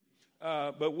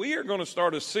But we are going to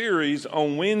start a series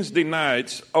on Wednesday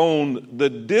nights on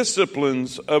the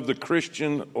disciplines of the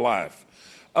Christian life.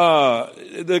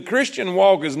 The Christian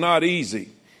walk is not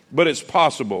easy, but it's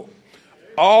possible.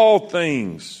 All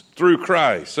things through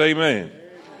Christ. Amen.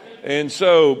 And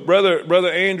so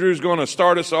Brother Andrew is going to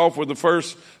start us off with the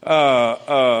first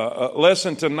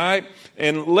lesson tonight.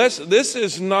 And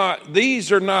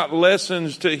these are not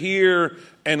lessons to hear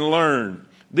and learn.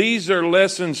 These are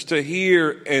lessons to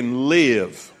hear and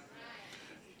live.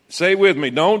 Say with me,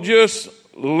 don't just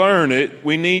learn it.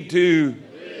 We need to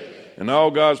live. And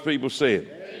all God's people said.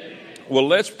 Well,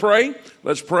 let's pray.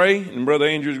 Let's pray. And Brother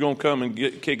Andrew is going to come and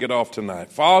kick it off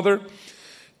tonight. Father,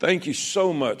 thank you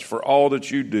so much for all that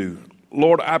you do.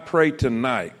 Lord, I pray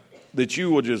tonight that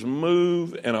you will just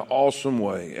move in an awesome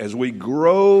way as we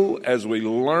grow, as we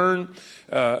learn,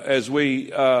 as we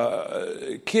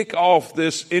kick off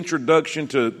this introduction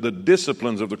to the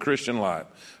disciplines of the Christian life.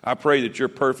 I pray that your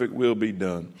perfect will be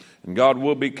done. And God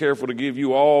will be careful to give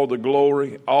you all the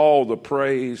glory, all the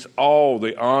praise, all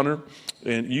the honor.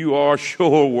 And you are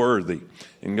sure worthy.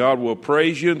 And God will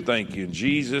praise you and thank you. In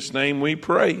Jesus' name we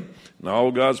pray. And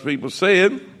all God's people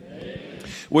said, amen.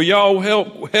 Will y'all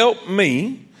help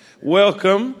me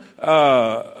welcome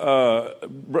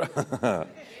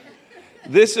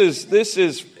this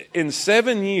is in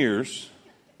 7 years.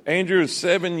 Andrew, in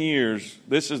 7 years,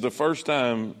 this is the first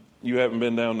time you haven't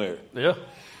been down there. Yeah.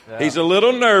 He's a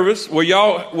little nervous. Will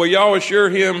y'all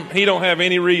assure him he don't have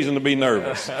any reason to be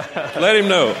nervous? Let him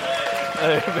know.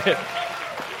 Amen.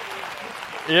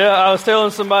 Yeah, I was telling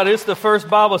somebody it's the first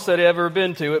Bible study I've ever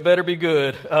been to. It better be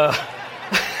good.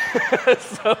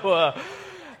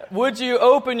 Would you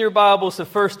open your Bibles to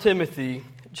 1 Timothy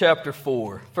chapter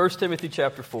 4? 1 Timothy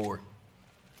chapter 4.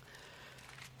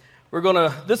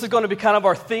 This is going to be kind of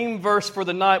our theme verse for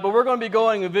the night, but we're going to be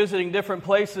going and visiting different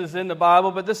places in the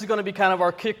Bible, but this is going to be kind of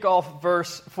our kickoff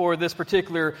verse for this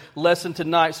particular lesson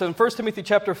tonight. So in 1 Timothy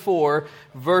chapter 4,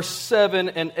 verse 7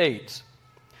 and 8,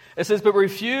 it says, "But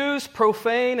refuse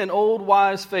profane and old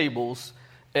wise fables,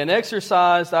 and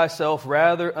exercise thyself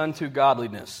rather unto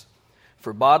godliness.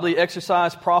 For bodily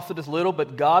exercise profiteth little,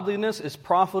 but godliness is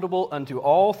profitable unto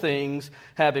all things,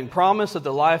 having promise of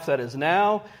the life that is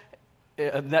now,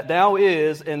 that now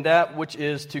is, and that which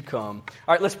is to come."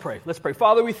 All right, let's pray. Let's pray.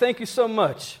 Father, we thank you so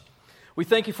much. We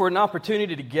thank you for an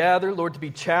opportunity to gather, Lord, to be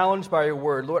challenged by your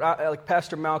word. Lord, like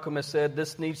Pastor Malcolm has said,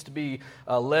 this needs to be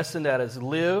a lesson that is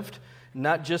lived,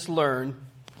 not just learned.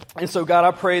 And so, God,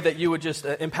 I pray that you would just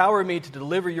empower me to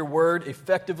deliver your word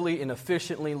effectively and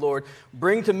efficiently, Lord.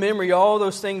 Bring to memory all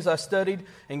those things I studied,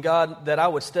 and God, that I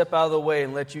would step out of the way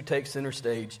and let you take center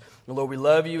stage. And Lord, we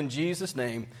love you in Jesus'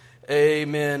 name.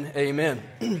 Amen. Amen.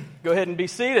 Go ahead and be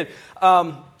seated.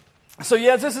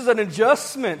 Yes, this is an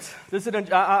adjustment.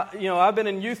 I've been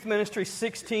in youth ministry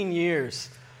 16 years.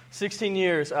 16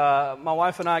 years. My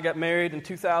wife and I got married in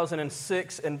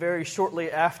 2006, and very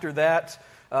shortly after that,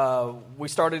 we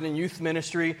started in youth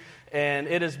ministry, and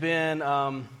it has been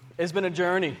a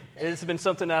journey. It's been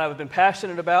something that I've been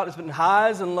passionate about. It's been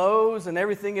highs and lows and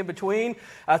everything in between.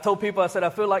 I told people, I said, I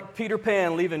feel like Peter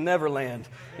Pan leaving Neverland.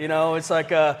 You know, it's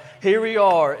like here we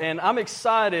are, and I'm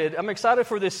excited. I'm excited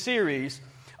for this series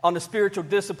on the spiritual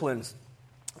disciplines.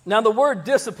 Now, the word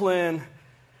discipline,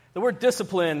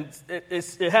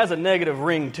 it has a negative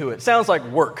ring to it. It sounds like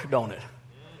work, don't it?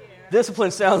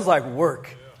 Discipline sounds like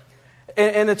work.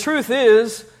 And the truth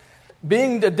is,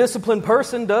 being a disciplined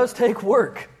person does take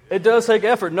work. It does take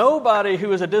effort. Nobody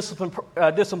who is a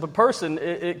disciplined person,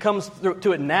 it comes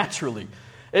to it naturally.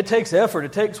 It takes effort.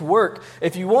 It takes work.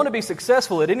 If you want to be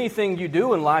successful at anything you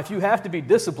do in life, you have to be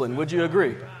disciplined. Would you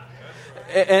agree?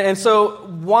 And so,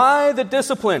 why the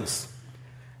disciplines?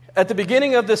 At the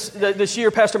beginning of this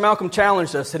year, Pastor Malcolm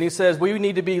challenged us, and he says we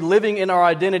need to be living in our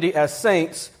identity as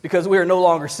saints because we are no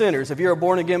longer sinners. If you're a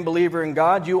born-again believer in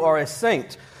God, you are a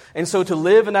saint. And so to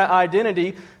live in that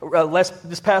identity,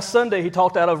 this past Sunday, he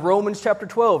talked out of Romans chapter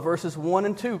 12, verses 1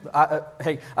 and 2.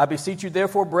 I beseech you,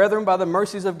 therefore, brethren, by the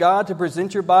mercies of God, to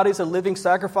present your bodies a living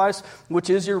sacrifice, which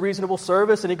is your reasonable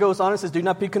service. And he goes on and says, do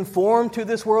not be conformed to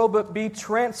this world, but be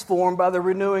transformed by the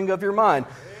renewing of your mind.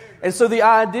 And so the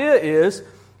idea is,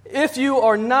 if you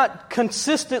are not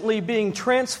consistently being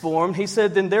transformed, he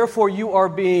said, then therefore you are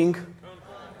being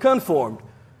conformed.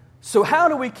 So how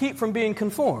do we keep from being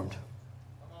conformed?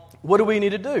 What do we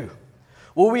need to do?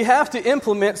 Well, we have to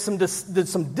implement some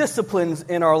disciplines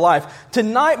in our life.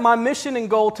 Tonight, my mission and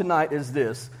goal tonight is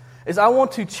this, is I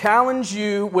want to challenge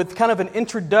you with kind of an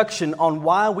introduction on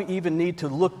why we even need to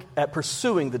look at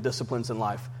pursuing the disciplines in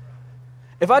life.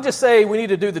 If I just say we need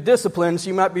to do the disciplines,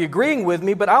 you might be agreeing with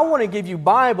me, but I want to give you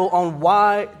Bible on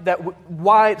why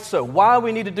it's so, why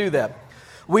we need to do that.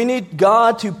 We need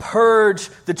God to purge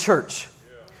the church.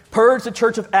 Purge the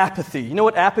church of apathy. You know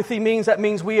what apathy means? That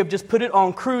means we have just put it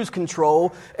on cruise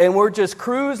control and we're just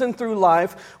cruising through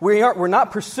life. We're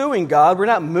not pursuing God. We're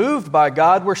not moved by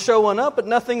God. We're showing up, but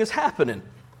nothing is happening.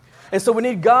 And so we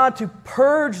need God to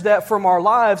purge that from our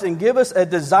lives and give us a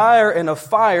desire and a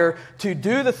fire to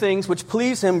do the things which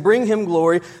please Him, bring Him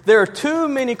glory. There are too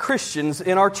many Christians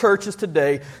in our churches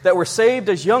today that were saved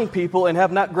as young people and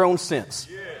have not grown since.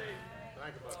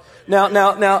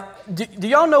 Now, do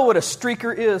y'all know what a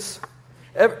streaker is?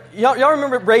 Y'all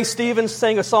remember Ray Stevens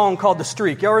sang a song called The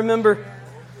Streak? Y'all remember?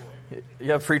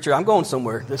 Yeah, preacher, I'm going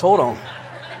somewhere. Just hold on.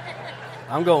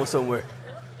 I'm going somewhere.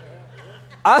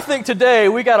 I think today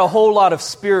we got a whole lot of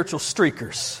spiritual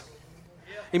streakers.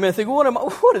 You may think,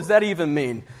 what does that even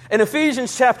mean? In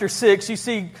Ephesians chapter 6, you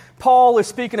see Paul is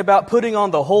speaking about putting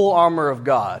on the whole armor of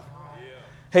God.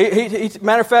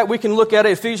 Matter of fact, we can look at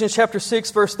it, Ephesians chapter 6,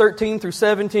 verse 13 through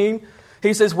 17.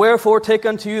 He says, "Wherefore take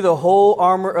unto you the whole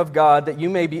armor of God, that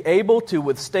you may be able to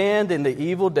withstand in the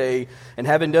evil day, and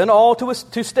having done all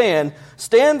to stand,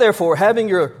 stand therefore, having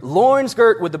your loins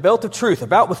girt with the belt of truth,"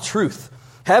 about with truth,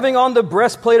 "having on the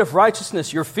breastplate of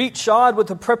righteousness, your feet shod with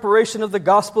the preparation of the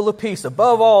gospel of peace,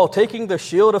 above all, taking the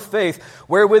shield of faith,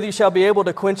 wherewith you shall be able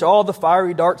to quench all the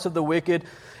fiery darts of the wicked,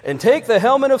 and take the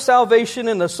helmet of salvation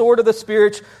and the sword of the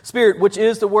Spirit, which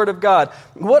is the Word of God."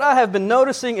 What I have been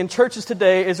noticing in churches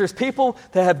today is there's people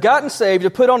that have gotten saved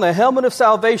to put on the helmet of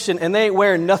salvation and they ain't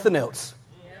wearing nothing else.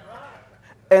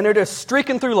 And they're just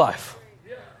streaking through life.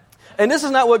 And this is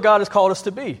not what God has called us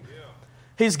to be.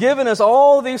 He's given us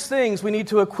all these things we need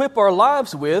to equip our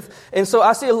lives with. And so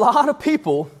I see a lot of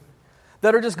people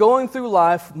that are just going through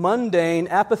life mundane,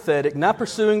 apathetic, not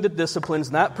pursuing the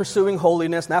disciplines, not pursuing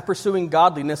holiness, not pursuing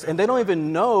godliness, and they don't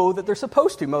even know that they're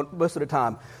supposed to most of the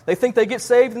time. They think they get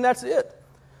saved and that's it.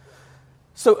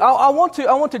 So I want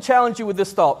to challenge you with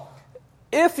this thought.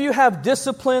 If you have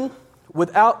discipline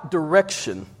without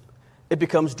direction, it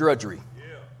becomes drudgery.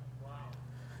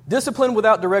 Discipline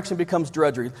without direction becomes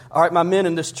drudgery. All right, my men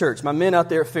in this church, my men out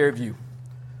there at Fairview.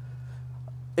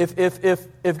 If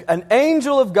an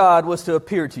angel of God was to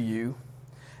appear to you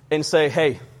and say,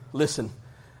 "Hey, listen,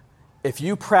 if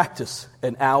you practice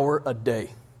an hour a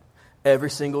day, every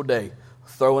single day,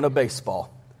 throwing a baseball,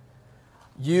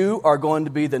 you are going to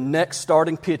be the next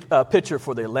starting pitcher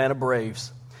for the Atlanta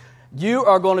Braves. You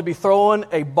are going to be throwing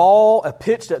a ball, a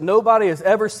pitch that nobody has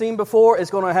ever seen before. It's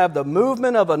going to have the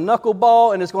movement of a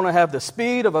knuckleball and it's going to have the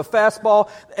speed of a fastball.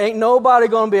 Ain't nobody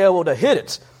going to be able to hit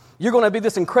it. You're going to be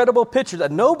this incredible pitcher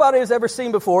that nobody has ever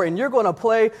seen before, and you're going to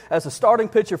play as a starting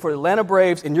pitcher for the Atlanta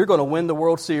Braves, and you're going to win the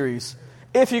World Series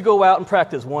if you go out and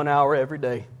practice 1 hour every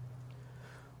day."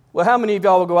 Well, how many of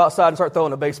y'all will go outside and start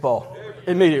throwing a baseball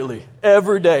immediately,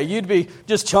 every day? You'd be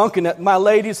just chunking it. My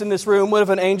ladies in this room, what if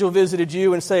an angel visited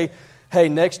you and say, "Hey,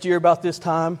 next year about this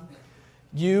time,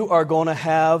 you are going to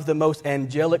have the most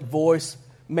angelic voice.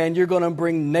 Man, you're going to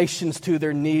bring nations to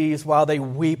their knees while they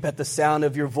weep at the sound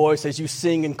of your voice as you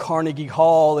sing in Carnegie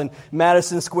Hall and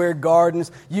Madison Square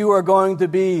Gardens. You are going to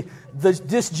be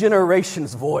this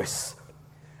generation's voice.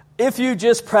 If you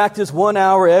just practice 1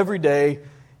 hour every day,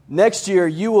 next year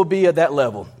you will be at that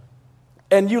level."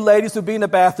 And you ladies will be in the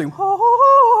bathroom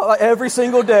every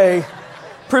single day,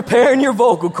 preparing your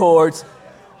vocal cords.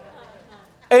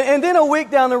 And then a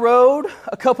week down the road,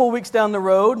 a couple of weeks down the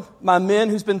road, my men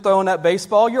who's been throwing that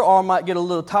baseball, your arm might get a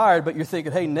little tired, but you're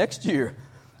thinking, "Hey, next year,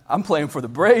 I'm playing for the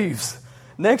Braves.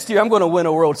 Next year, I'm going to win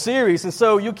a World Series." And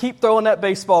so you keep throwing that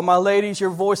baseball. My ladies, your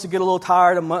voice will get a little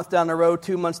tired a month down the road,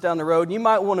 2 months down the road, and you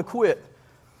might want to quit.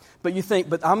 But you think,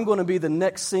 "But I'm going to be the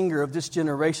next singer of this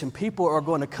generation. People are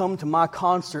going to come to my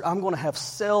concert. I'm going to have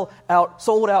sold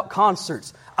out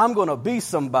concerts. I'm going to be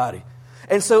somebody."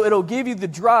 And so it'll give you the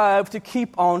drive to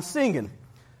keep on singing.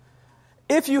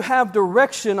 If you have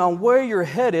direction on where you're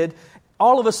headed,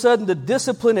 all of a sudden the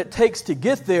discipline it takes to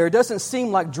get there doesn't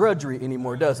seem like drudgery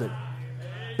anymore, does it?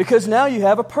 Because now you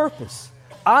have a purpose.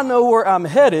 I know where I'm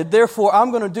headed, therefore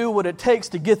I'm going to do what it takes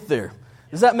to get there.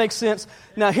 Does that make sense?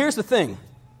 Now here's the thing.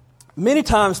 Many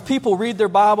times people read their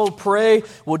Bible, pray,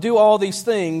 will do all these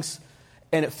things,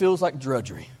 and it feels like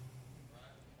drudgery.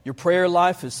 Your prayer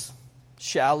life is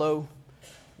shallow,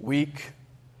 weak.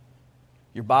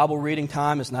 Your Bible reading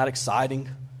time is not exciting.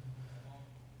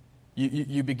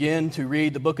 You begin to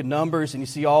read the book of Numbers and you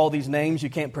see all these names you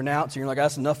can't pronounce and you're like,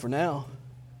 "That's enough for now."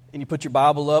 And you put your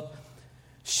Bible up.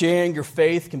 Sharing your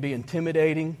faith can be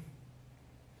intimidating.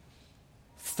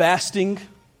 Fasting,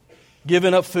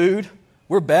 giving up food.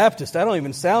 We're Baptist. That don't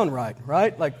even sound right,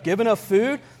 right? Like giving up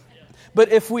food.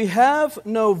 But if we have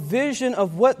no vision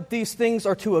of what these things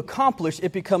are to accomplish,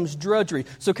 it becomes drudgery.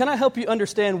 So can I help you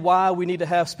understand why we need to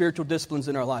have spiritual disciplines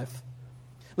in our life?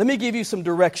 Let me give you some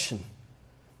direction.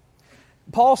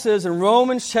 Paul says in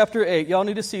Romans chapter 8, y'all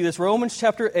need to see this, Romans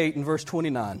chapter 8 and verse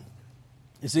 29.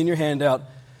 It's in your handout.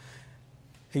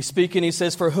 He's speaking, he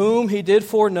says, for whom he did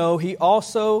foreknow, he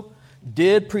also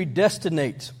did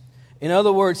predestinate. In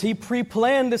other words, he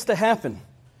pre-planned this to happen,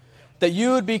 that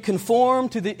you would be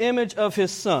conformed to the image of his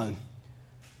Son.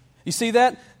 You see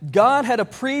that? God had a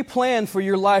pre-plan for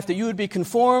your life that you would be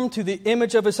conformed to the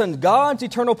image of his Son. God's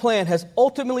eternal plan has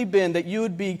ultimately been that you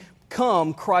would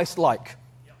become Christ-like.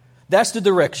 That's the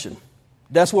direction.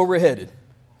 That's where we're headed.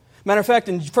 Matter of fact,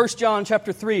 in 1 John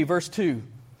chapter 3, verse 2,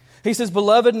 he says,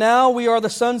 beloved, now we are the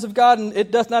sons of God, and it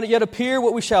doth not yet appear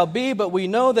what we shall be, but we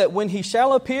know that when he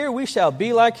shall appear, we shall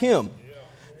be like him.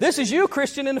 This is you,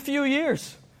 Christian, in a few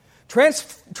years.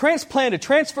 Transplanted,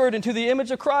 transferred into the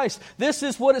image of Christ. This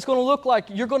is what it's going to look like.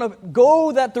 You're going to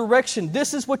go that direction.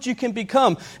 This is what you can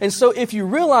become. And so if you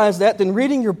realize that, then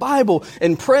reading your Bible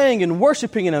and praying and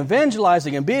worshiping and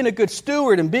evangelizing and being a good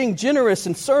steward and being generous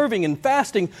and serving and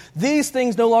fasting, these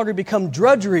things no longer become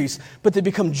drudgeries, but they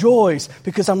become joys,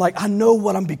 because I'm like, I know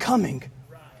what I'm becoming.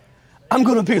 I'm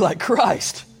going to be like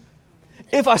Christ.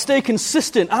 If I stay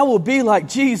consistent, I will be like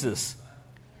Jesus.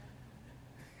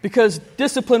 Because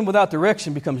discipline without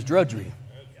direction becomes drudgery.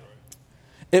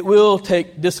 It will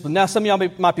take discipline. Now, some of y'all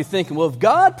might be thinking, well, if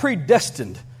God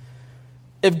predestined,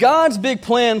 if God's big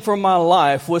plan for my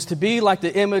life was to be like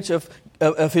the image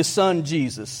of his Son,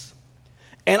 Jesus,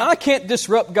 and I can't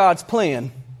disrupt God's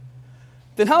plan,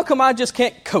 then how come I just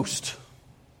can't coast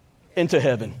into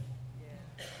heaven?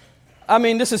 I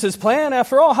mean, this is his plan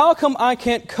after all. How come I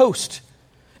can't coast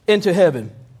into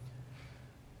heaven?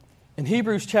 In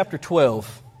Hebrews chapter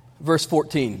 12, verse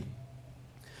 14,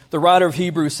 the writer of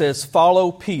Hebrews says,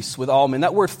 follow peace with all men.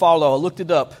 That word follow, I looked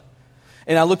it up,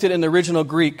 and I looked at it in the original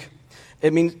Greek.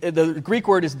 It means, the Greek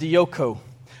word is dioko,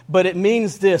 but it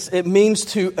means this. It means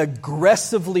to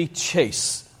aggressively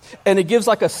chase. And it gives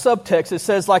like a subtext. It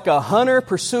says like a hunter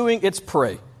pursuing its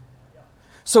prey.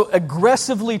 So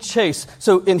aggressively chase.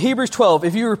 So in Hebrews 12,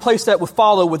 if you replace that with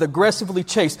follow with aggressively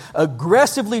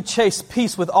chase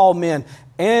peace with all men,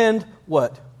 and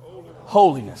what?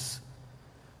 Holiness.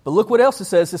 But look what else it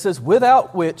says. It says,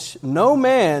 without which no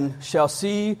man shall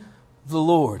see the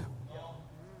Lord.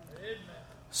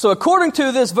 So according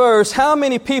to this verse, how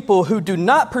many people who do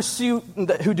not pursue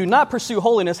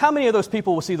holiness, how many of those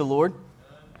people will see the Lord?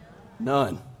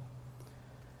 None.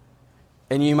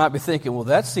 And you might be thinking, well,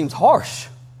 that seems harsh.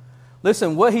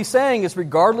 Listen, what he's saying is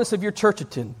regardless of your church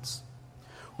attendance,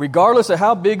 regardless of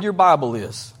how big your Bible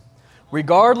is,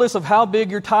 regardless of how big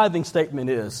your tithing statement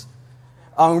is,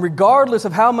 regardless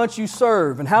of how much you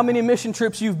serve and how many mission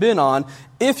trips you've been on,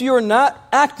 if you're not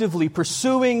actively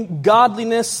pursuing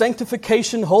godliness,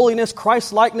 sanctification, holiness,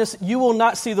 Christ-likeness, you will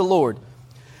not see the Lord.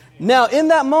 Now, in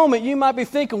that moment, you might be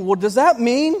thinking, well, does that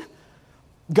mean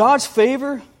God's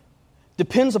favor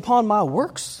depends upon my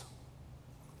works?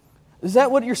 Is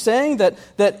that what you're saying? That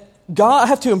God, I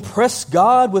have to impress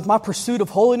God with my pursuit of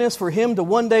holiness for Him to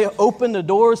one day open the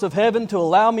doors of heaven to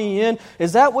allow me in?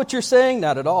 Is that what you're saying?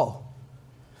 Not at all.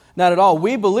 Not at all.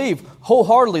 We believe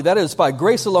wholeheartedly that is by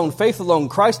grace alone, faith alone,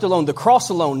 Christ alone, the cross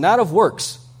alone, not of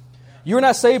works. You're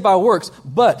not saved by works,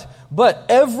 but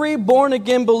every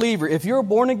born-again believer, if you're a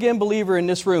born-again believer in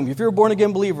this room, if you're a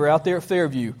born-again believer out there at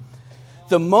Fairview,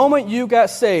 the moment you got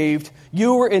saved,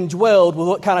 you were indwelled with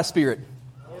what kind of spirit?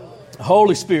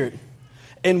 Holy Spirit.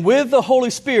 And with the Holy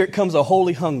Spirit comes a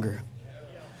holy hunger.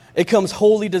 It comes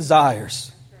holy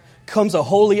desires. Comes a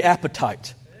holy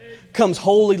appetite. Comes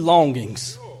holy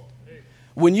longings.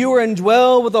 When you are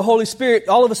indwelled with the Holy Spirit,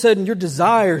 all of a sudden your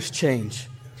desires change.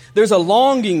 There's a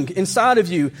longing inside of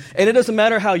you, and it doesn't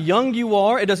matter how young you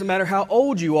are, it doesn't matter how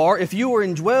old you are. If you are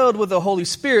indwelled with the Holy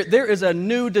Spirit, there is a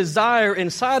new desire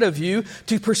inside of you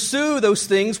to pursue those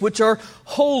things which are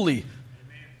holy.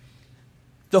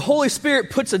 The Holy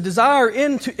Spirit puts a desire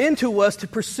into us to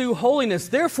pursue holiness.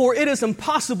 Therefore, it is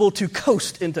impossible to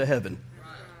coast into heaven.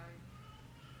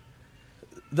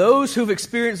 Those who've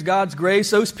experienced God's grace,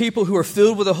 those people who are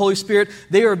filled with the Holy Spirit,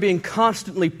 they are being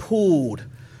constantly pulled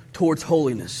towards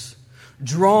holiness,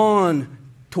 drawn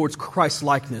towards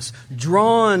Christ-likeness,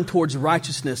 drawn towards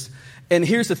righteousness. And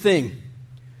here's the thing.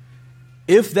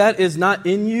 If that is not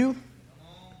in you,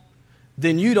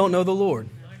 then you don't know the Lord.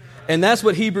 And that's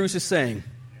what Hebrews is saying.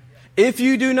 If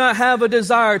you do not have a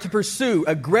desire to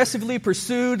aggressively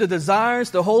pursue the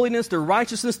desires, the holiness, the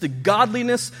righteousness, the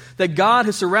godliness that God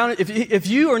has surrounded, if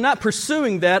you are not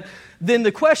pursuing that, then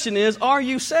the question is, are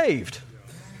you saved?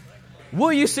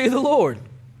 Will you see the Lord?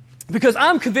 Because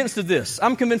I'm convinced of this.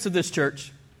 I'm convinced of this,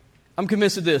 church. I'm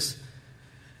convinced of this.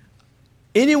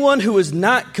 Anyone who is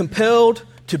not compelled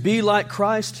to be like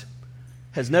Christ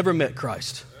has never met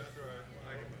Christ.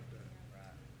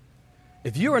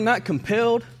 If you are not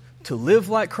compelled to live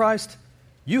like Christ,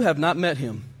 you have not met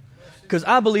Him. Because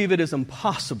I believe it is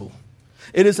impossible.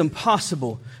 It is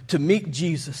impossible to meet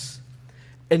Jesus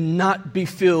and not be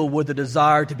filled with a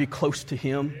desire to be close to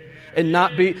Him, and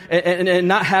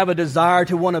not have a desire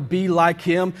to want to be like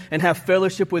Him and have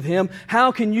fellowship with Him.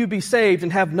 How can you be saved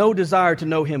and have no desire to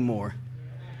know Him more?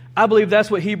 I believe that's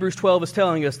what Hebrews 12 is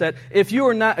telling us, that if you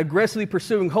are not aggressively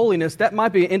pursuing holiness, that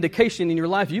might be an indication in your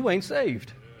life you ain't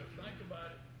saved.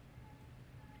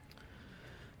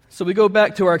 So we go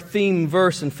back to our theme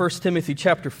verse in 1 Timothy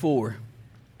chapter 4.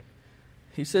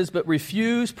 He says, but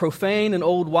refuse profane and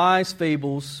old wise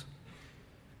fables,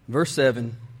 verse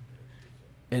 7,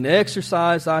 and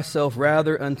exercise thyself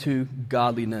rather unto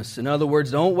godliness. In other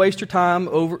words, don't waste your time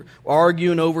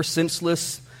arguing over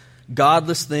senseless,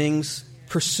 godless things.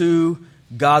 Pursue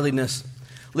godliness.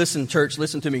 Listen, church,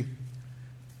 listen to me.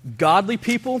 Godly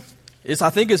people, I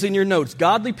think it's in your notes,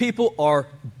 godly people are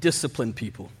disciplined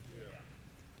people.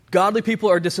 Godly people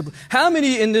are disciplined. How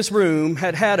many in this room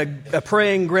had a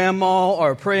praying grandma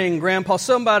or a praying grandpa?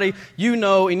 Somebody you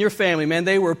know in your family, man,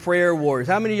 they were prayer warriors.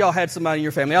 How many of y'all had somebody in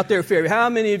your family? Out there at Fairview, how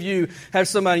many of you had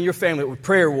somebody in your family that were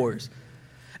prayer warriors?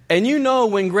 And you know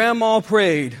when grandma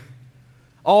prayed,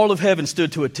 all of heaven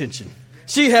stood to attention.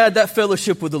 She had that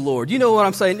fellowship with the Lord. You know what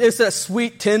I'm saying? It's that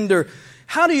sweet, tender.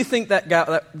 How do you think that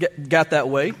got that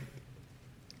way?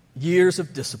 Years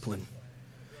of discipline.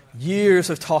 Years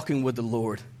of talking with the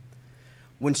Lord.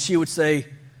 When she would say,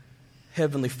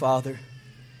 Heavenly Father,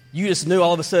 you just knew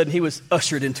all of a sudden He was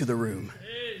ushered into the room.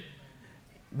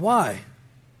 Why?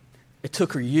 It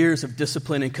took her years of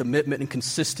discipline and commitment and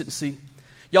consistency.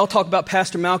 Y'all talk about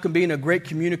Pastor Malcolm being a great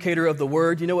communicator of the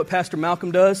Word. You know what Pastor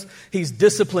Malcolm does? He's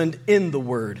disciplined in the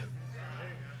Word.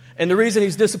 And the reason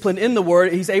he's disciplined in the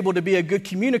Word, he's able to be a good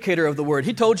communicator of the Word.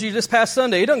 He told you this past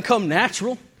Sunday, it doesn't come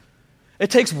natural. It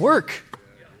takes work.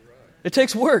 It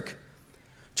takes work.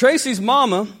 Tracy's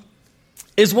mama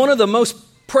is one of the most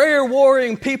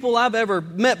prayer-warring people I've ever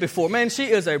met before. Man, she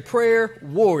is a prayer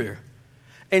warrior.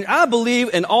 And I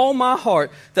believe in all my heart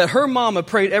that her mama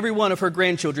prayed every one of her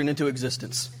grandchildren into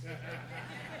existence.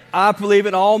 I believe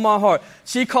in all my heart.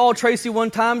 She called Tracy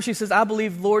one time. She says, I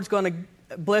believe the Lord's going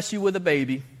to bless you with a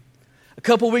baby. A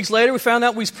couple of weeks later, we found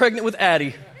out we was pregnant with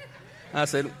Addie. I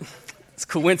said, it's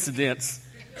coincidence.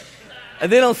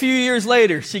 And then a few years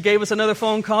later, she gave us another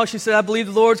phone call. She said, I believe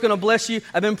the Lord's going to bless you.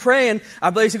 I've been praying.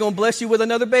 I believe He's going to bless you with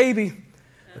another baby.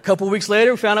 A couple of weeks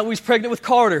later, we found out we was pregnant with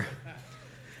Carter.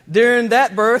 During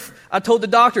that birth, I told the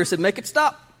doctor, I said, make it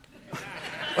stop.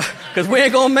 Because we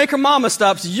ain't going to make her mama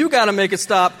stop, so you got to make it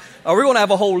stop, or we're going to have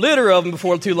a whole litter of them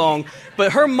before too long.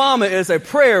 But her mama is a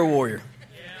prayer warrior.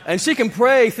 And she can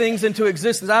pray things into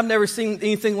existence. I've never seen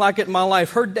anything like it in my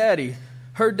life. Her daddy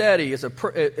is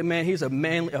he's a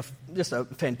manly, just a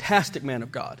fantastic man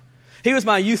of God. He was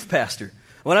my youth pastor.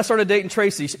 When I started dating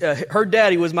Tracy, her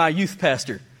daddy was my youth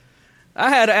pastor. I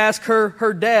had to ask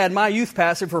her dad, my youth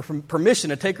pastor, for permission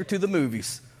to take her to the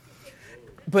movies.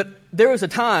 But there was a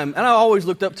time, and I always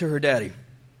looked up to her daddy,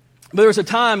 but there was a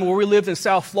time where we lived in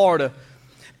South Florida,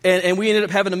 and we ended up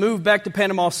having to move back to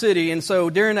Panama City. And so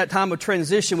during that time of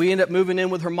transition, we ended up moving in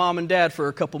with her mom and dad for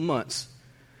a couple months.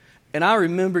 And I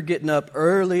remember getting up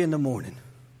early in the morning.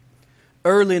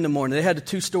 They had a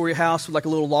 2-story house with like a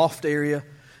little loft area.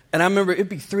 And I remember it'd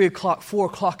be 3 o'clock, 4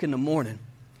 o'clock in the morning.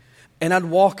 And I'd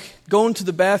go into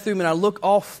the bathroom, and I'd look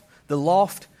off the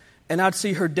loft, and I'd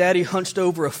see her daddy hunched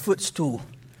over a footstool,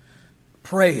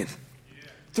 praying.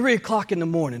 3 o'clock in the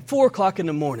morning, 4 o'clock in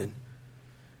the morning.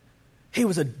 He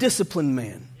was a disciplined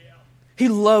man. He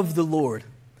loved the Lord.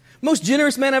 Most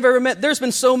generous man I've ever met. There's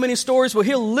been so many stories where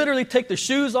he'll literally take the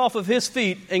shoes off of his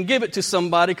feet and give it to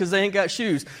somebody because they ain't got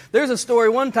shoes. There's a story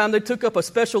one time they took up a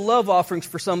special love offering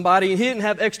for somebody, and he didn't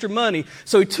have extra money,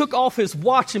 so he took off his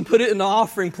watch and put it in the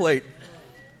offering plate.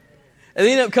 And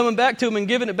they ended up coming back to him and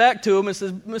giving it back to him and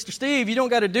says, Mr. Steve, you don't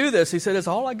got to do this. He said, it's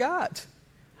all I got.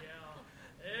 Yeah.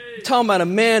 Hey. Talking about a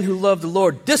man who loved the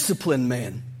Lord, disciplined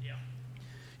man. Yeah.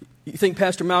 You think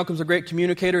Pastor Malcolm's a great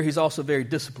communicator? He's also very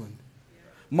disciplined.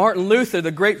 Martin Luther,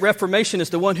 the great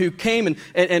Reformationist, the one who came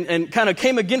and kind of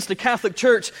came against the Catholic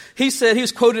Church, he said, he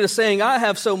was quoted as saying, I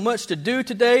have so much to do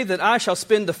today that I shall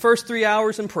spend the first 3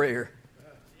 hours in prayer.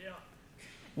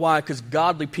 Why? Because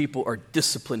godly people are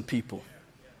disciplined people.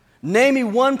 Name me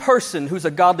one person who's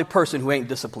a godly person who ain't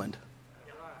disciplined.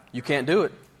 You can't do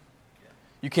it.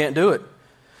 You can't do it.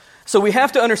 So we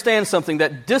have to understand something,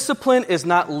 that discipline is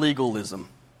not legalism.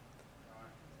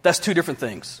 That's two different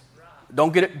things.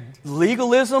 Don't get it.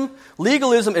 Legalism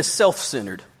is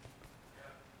self-centered.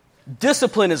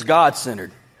 Discipline is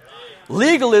God-centered.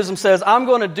 Legalism says, I'm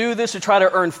going to do this to try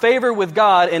to earn favor with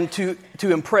God and to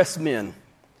impress men.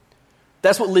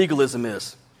 That's what legalism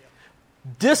is.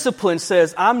 Discipline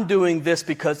says, I'm doing this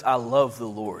because I love the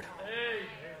Lord.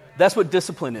 That's what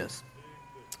discipline is.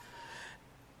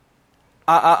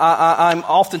 I'm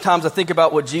oftentimes I think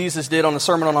about what Jesus did on the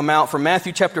Sermon on the Mount. From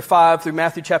Matthew chapter 5 through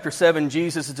Matthew chapter 7,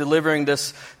 Jesus is delivering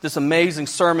this amazing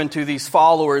sermon to these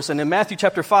followers. And in Matthew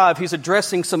chapter 5, he's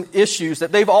addressing some issues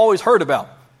that they've always heard about.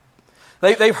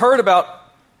 They've heard about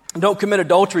don't commit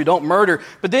adultery, don't murder.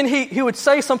 But then he would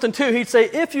say something too. He'd say,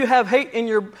 if you have hate in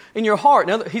your heart.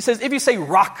 Now, he says, if you say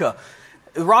raka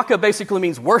basically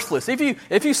means worthless. If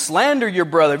you slander your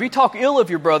brother, if you talk ill of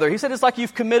your brother, he said it's like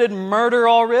you've committed murder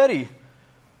already.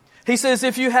 He says,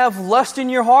 if you have lust in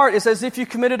your heart, it's as if you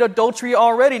committed adultery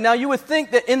already. Now, you would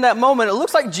think that in that moment, it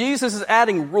looks like Jesus is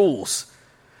adding rules.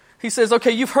 He says,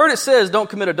 okay, you've heard it says don't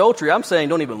commit adultery. I'm saying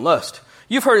don't even lust.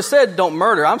 You've heard it said don't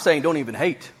murder. I'm saying don't even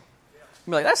hate.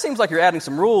 You're like, that seems like you're adding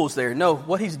some rules there. No,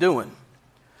 what he's doing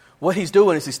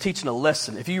is he's teaching a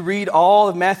lesson. If you read all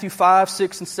of Matthew 5,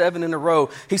 6, and 7 in a row,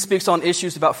 he speaks on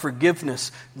issues about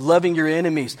forgiveness, loving your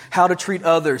enemies, how to treat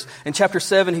others. In chapter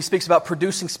 7, he speaks about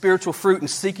producing spiritual fruit and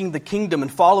seeking the kingdom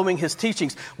and following his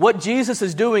teachings. What Jesus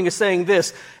is doing is saying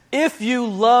this: if you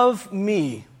love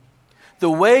me the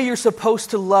way you're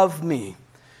supposed to love me,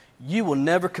 you will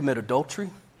never commit adultery.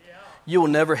 You will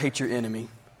never hate your enemy.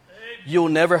 You'll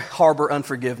never harbor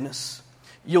unforgiveness.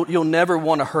 You'll never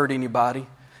want to hurt anybody.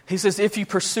 He says, if you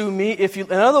pursue me,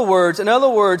 in other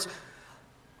words,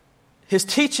 his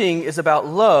teaching is about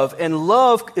love, and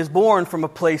love is born from a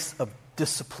place of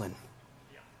discipline.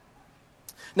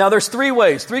 Now, there's three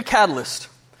catalysts.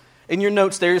 In your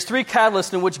notes there's three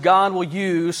catalysts in which God will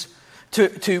use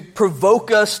to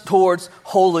provoke us towards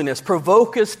holiness,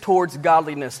 provoke us towards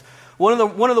godliness. One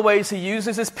of the ways he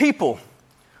uses is people.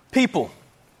 People.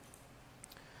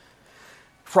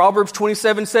 Proverbs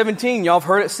 27:17, y'all have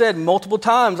heard it said multiple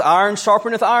times, iron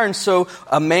sharpeneth iron, so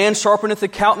a man sharpeneth the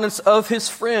countenance of his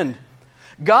friend.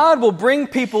 God will bring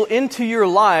people into your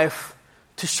life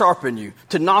to sharpen you,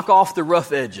 to knock off the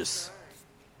rough edges.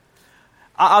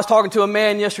 I was talking to a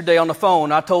man yesterday on the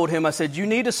phone. I told him, I said, you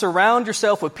need to surround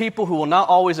yourself with people who will not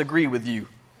always agree with you.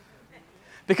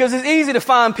 Because it's easy to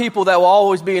find people that will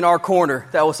always be in our corner,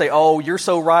 that will say, oh, you're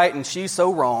so right and she's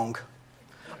so wrong.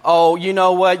 Oh, you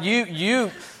know what?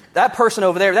 That person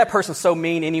over there, that person's so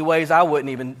mean anyways, I wouldn't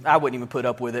even put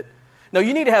up with it. No,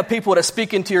 you need to have people that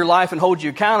speak into your life and hold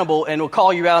you accountable and will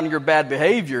call you out on your bad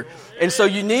behavior. And so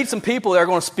you need some people that are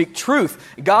going to speak truth.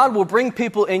 God will bring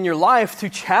people in your life to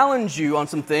challenge you on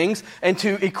some things and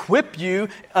to equip you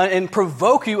and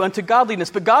provoke you unto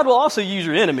godliness. But God will also use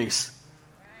your enemies.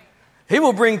 He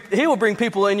will bring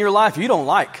people in your life you don't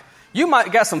like. You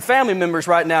might got some family members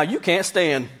right now you can't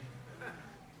stand.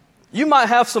 You might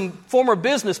have some former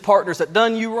business partners that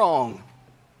done you wrong.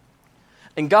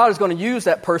 And God is going to use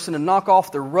that person to knock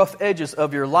off the rough edges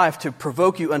of your life to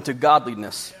provoke you unto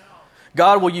godliness.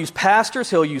 God will use pastors,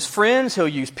 He'll use friends, He'll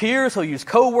use peers, He'll use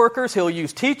co-workers, He'll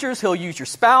use teachers, He'll use your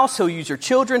spouse, He'll use your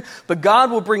children. But God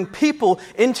will bring people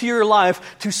into your life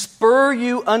to spur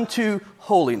you unto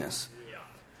holiness.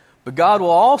 But God will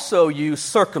also use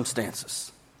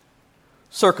circumstances.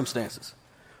 Circumstances.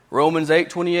 Romans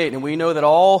 8:28, and we know that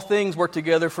all things work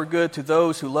together for good to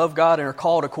those who love God and are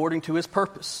called according to His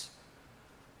purpose.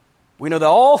 We know that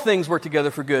all things work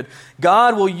together for good.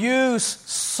 God will use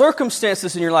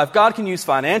circumstances in your life. God can use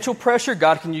financial pressure.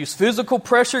 God can use physical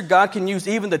pressure. God can use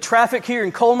even the traffic here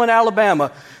in Coleman,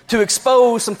 Alabama to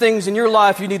expose some things in your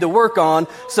life you need to work on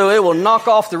so it will knock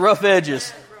off the rough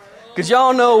edges. Because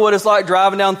y'all know what it's like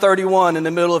driving down 31 in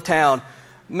the middle of town.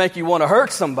 Make you want to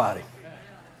hurt somebody.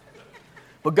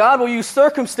 But God will use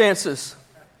circumstances.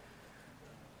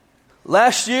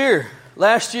 Last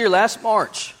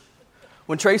March,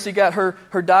 when Tracy got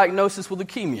her diagnosis with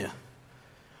leukemia,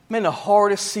 man, the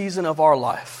hardest season of our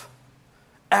life.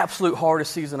 Absolute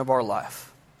hardest season of our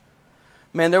life.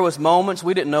 Man, there was moments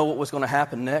we didn't know what was going to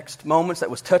happen next. Moments that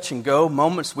was touch and go.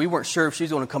 Moments we weren't sure if she's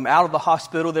going to come out of the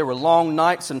hospital. There were long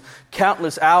nights and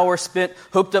countless hours spent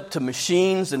hooked up to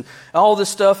machines and all this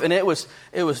stuff. And it was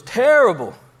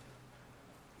terrible.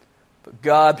 But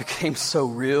God became so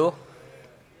real.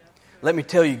 Let me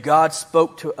tell you, God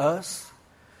spoke to us.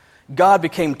 God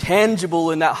became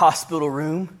tangible in that hospital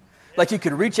room. Like you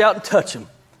could reach out and touch him.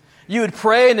 You would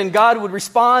pray and then God would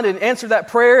respond and answer that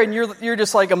prayer, and you're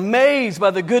just like amazed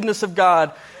by the goodness of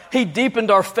God. He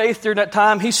deepened our faith during that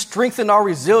time. He strengthened our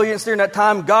resilience during that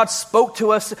time. God spoke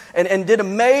to us and did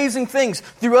amazing things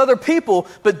through other people,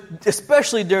 but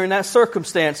especially during that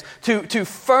circumstance to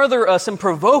further us and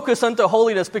provoke us unto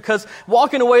holiness, because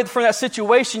walking away from that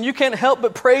situation, you can't help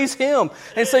but praise Him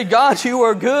and say, God, you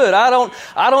are good. I don't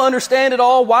understand at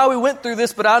all why we went through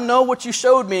this, but I know what you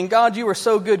showed me, and God, you are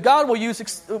so good. God will use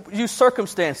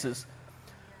circumstances.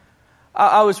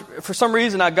 For some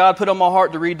reason, God put on my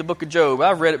heart to read the book of Job.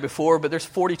 I've read it before, but there's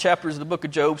 40 chapters of the book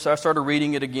of Job, so I started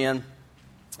reading it again.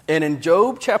 And in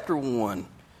Job chapter 1,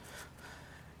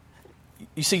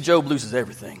 you see Job loses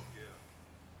everything.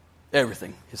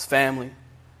 Everything. His family,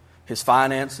 his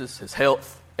finances, his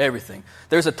health, everything.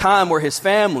 There's a time where his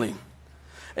family,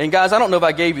 and guys, I don't know if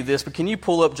I gave you this, but can you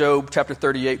pull up Job chapter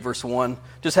 38, verse 1?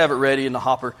 Just have it ready in the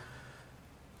hopper.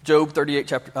 Job 38,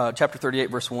 chapter 38,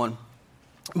 verse 1.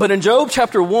 But in Job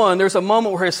chapter 1, there's a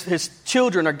moment where his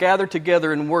children are gathered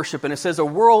together in worship, and it says a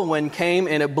whirlwind came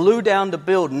and it blew down the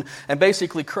building and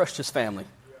basically crushed his family.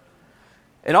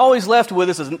 And all he's left with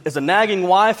is a nagging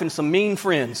wife and some mean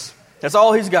friends. That's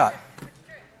all he's got.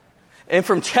 And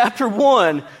from chapter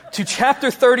 1 to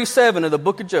chapter 37 of the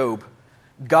book of Job,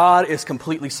 God is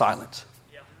completely silent.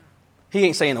 He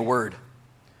ain't saying a word.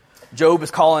 Job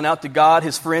is calling out to God.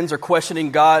 His friends are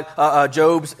questioning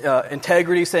Job's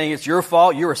integrity, saying it's your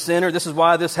fault. You're a sinner. This is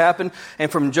why this happened. And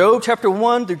from Job chapter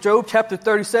 1 to Job chapter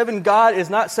 37, God is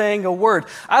not saying a word.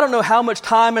 I don't know how much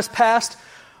time has passed,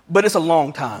 but it's a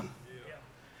long time.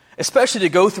 Especially to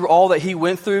go through all that he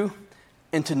went through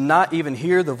and to not even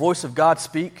hear the voice of God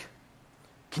speak.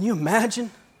 Can you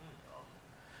imagine?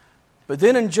 But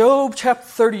then in Job chapter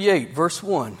 38, verse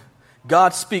 1,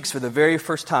 God speaks for the very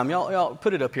first time. Y'all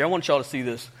put it up here. I want y'all to see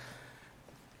this.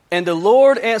 And the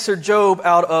Lord answered Job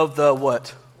out of the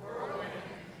what? Whirlwind.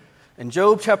 In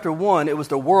Job chapter 1, it was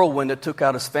the whirlwind that took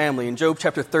out his family. In Job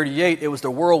chapter 38, it was the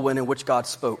whirlwind in which God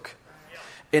spoke.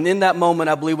 And in that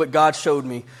moment, I believe what God showed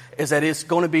me is that it's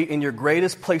going to be in your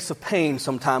greatest place of pain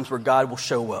sometimes where God will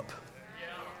show up.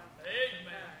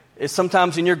 It's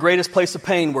sometimes in your greatest place of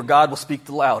pain where God will speak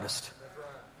the loudest.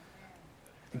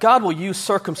 God will use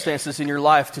circumstances in your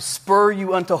life to spur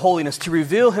you unto holiness, to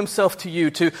reveal Himself to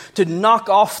you, to knock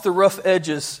off the rough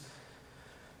edges.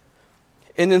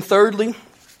 And then thirdly,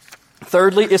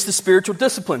 it's the spiritual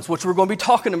disciplines, which we're going to be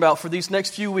talking about for these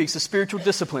next few weeks, the spiritual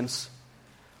disciplines.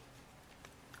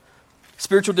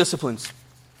 Spiritual disciplines.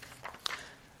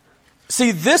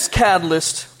 See, this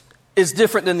catalyst is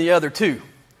different than the other two.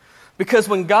 Because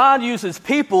when God uses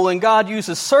people and God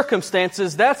uses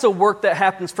circumstances, that's a work that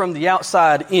happens from the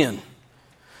outside in.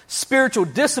 Spiritual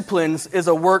disciplines is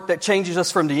a work that changes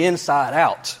us from the inside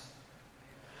out.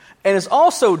 And it's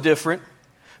also different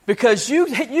because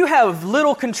you have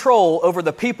little control over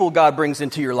the people God brings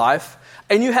into your life,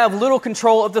 and you have little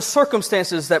control of the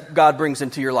circumstances that God brings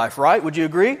into your life, right? Would you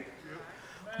agree?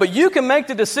 But you can make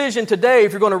the decision today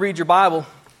if you're going to read your Bible.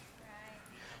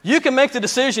 You can make the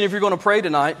decision if you're going to pray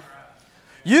tonight.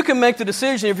 You can make the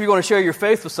decision if you're going to share your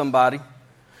faith with somebody.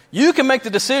 You can make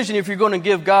the decision if you're going to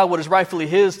give God what is rightfully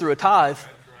His through a tithe.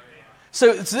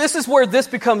 So this is where this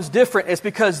becomes different. It's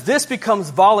because this becomes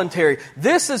voluntary.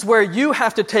 This is where you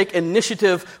have to take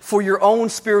initiative for your own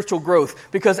spiritual growth.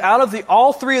 Because out of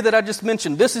all three that I just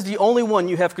mentioned, this is the only one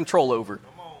you have control over.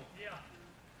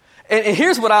 And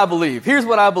here's what I believe.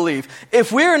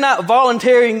 If we're not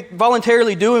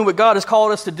voluntarily doing what God has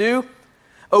called us to do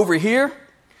over here,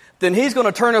 then He's going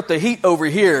to turn up the heat over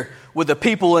here with the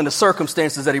people and the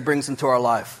circumstances that He brings into our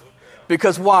life.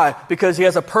 Because why? Because He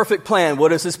has a perfect plan.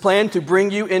 What is His plan? To bring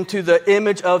you into the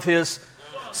image of His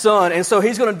Son. And so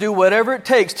He's going to do whatever it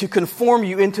takes to conform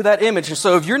you into that image. And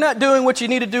so if you're not doing what you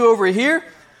need to do over here,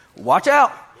 watch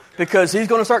out. Because He's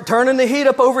going to start turning the heat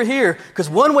up over here. Because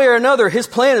one way or another, His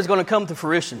plan is going to come to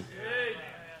fruition.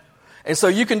 And so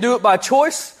you can do it by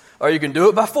choice or you can do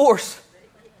it by force.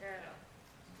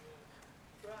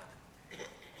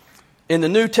 In the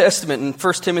New Testament, in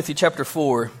 1 Timothy chapter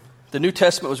 4, the New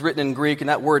Testament was written in Greek, and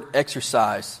that word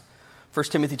exercise, 1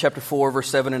 Timothy chapter 4, verse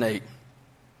 7 and 8.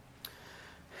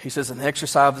 He says, and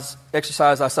exercise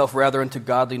thyself rather unto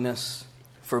godliness,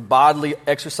 for bodily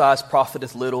exercise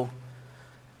profiteth little,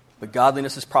 but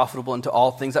godliness is profitable unto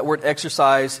all things. That word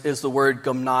exercise is the word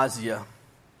gymnasia.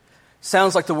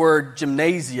 Sounds like the word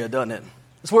gymnasia, doesn't it?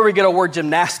 That's where we get our word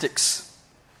gymnastics.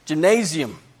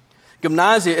 Gymnasium.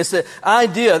 Gymnasia, it's the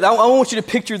idea. I want you to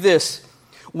picture this.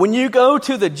 When you go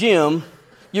to the gym,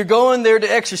 You're going there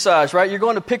to exercise, right? You're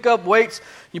going to pick up weights.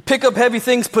 You pick up heavy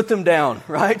things, put them down,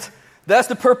 right? That's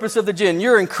the purpose of the gym.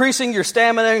 You're increasing your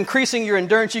stamina, increasing your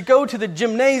endurance. You go to the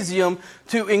gymnasium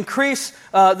to increase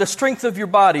the strength of your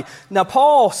body. Now,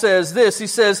 Paul says this. He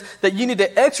says that you need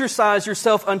to exercise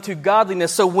yourself unto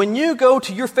godliness. So when you go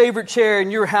to your favorite chair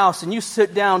in your house and you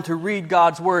sit down to read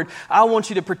God's Word, I want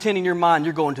you to pretend in your mind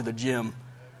you're going to the gym.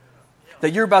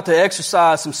 That you're about to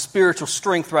exercise some spiritual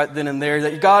strength right then and there.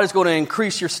 That God is going to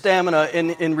increase your stamina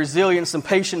in resilience and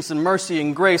patience and mercy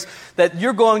and grace. That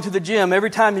you're going to the gym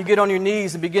every time you get on your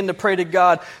knees and begin to pray to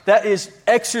God. That is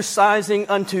exercising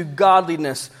unto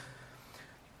godliness.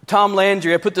 Tom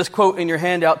Landry, I put this quote in your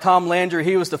handout. Tom Landry,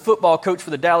 he was the football coach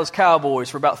for the Dallas Cowboys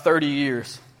for about 30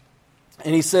 years.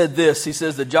 And he said this. He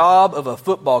says, the job of a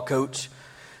football coach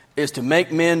is to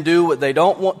make men do what they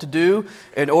don't want to do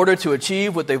in order to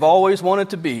achieve what they've always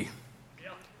wanted to be.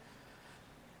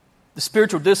 The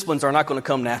spiritual disciplines are not going to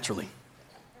come naturally.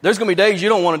 There's going to be days you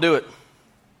don't want to do it.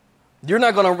 You're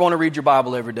not going to want to read your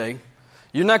Bible every day.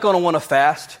 You're not going to want to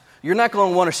fast. You're not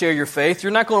going to want to share your faith.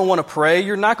 You're not going to want to pray.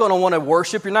 You're not going to want to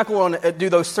worship. You're not going to want to do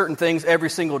those certain things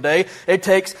every single day. It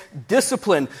takes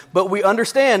discipline. But we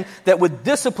understand that with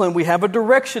discipline, we have a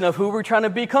direction of who we're trying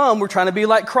to become. We're trying to be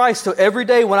like Christ. So every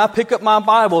day when I pick up my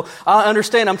Bible, I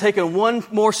understand I'm taking one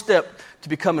more step to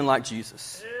becoming like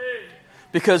Jesus.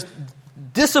 Because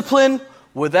discipline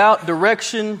without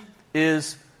direction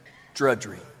is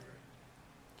drudgery.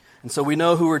 And so we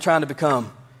know who we're trying to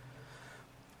become.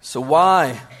 So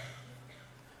why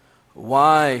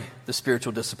the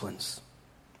spiritual disciplines?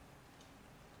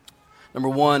 Number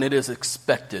one, it is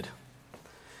expected.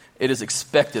 It is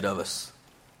expected of us.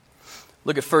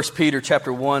 Look at 1 Peter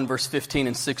chapter 1, verse 15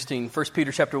 and 16. 1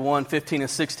 Peter chapter 1, 15 and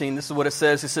 16. This is what it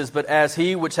says. It says, but as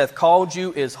he which hath called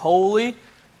you is holy,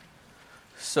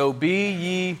 so be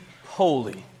ye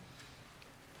holy.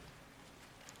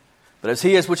 But as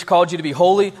he is which called you to be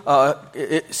holy,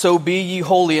 so be ye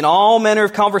holy in all manner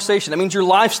of conversation. That means your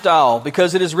lifestyle,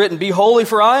 because it is written, be holy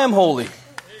for I am holy.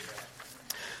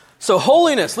 So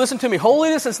holiness, listen to me,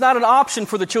 holiness is not an option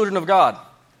for the children of God.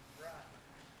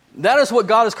 That is what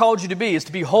God has called you to be, is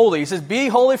to be holy. He says, be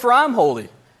holy for I am holy.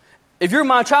 If you're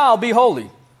my child, be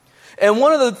holy. And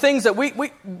one of the things that we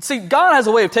see, God has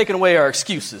a way of taking away our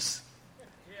excuses.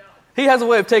 He has a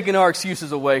way of taking our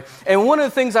excuses away. And one of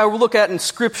the things I will look at in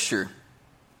Scripture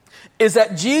is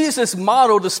that Jesus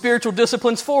modeled the spiritual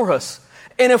disciplines for us.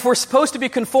 And if we're supposed to be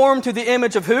conformed to the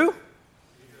image of who?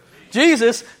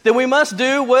 Jesus, then we must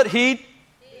do what He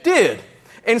did.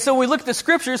 And so we look at the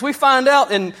Scriptures, we find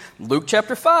out in Luke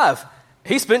chapter 5,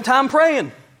 He spent time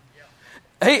praying.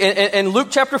 In Luke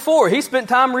chapter 4, He spent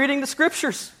time reading the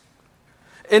Scriptures.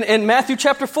 In Matthew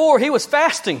chapter 4, He was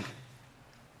fasting.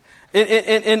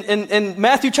 In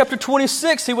Matthew chapter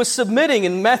 26, He was submitting.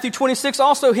 In Matthew 26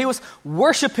 also, He was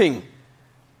worshiping.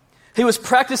 He was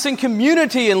practicing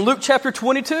community in Luke chapter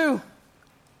 22.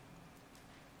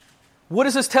 What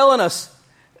is this telling us?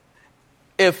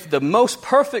 If the most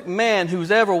perfect man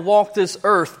who's ever walked this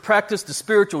earth practiced the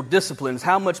spiritual disciplines,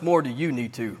 how much more do you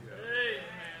need to?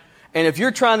 And if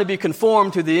you're trying to be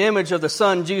conformed to the image of the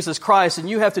Son, Jesus Christ, and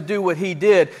you have to do what He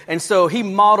did, and so He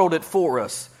modeled it for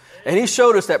us. And He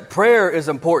showed us that prayer is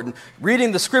important.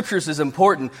 Reading the Scriptures is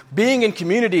important. Being in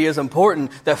community is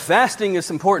important. That fasting is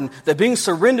important. That being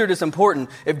surrendered is important.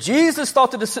 If Jesus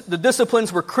thought that the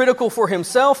disciplines were critical for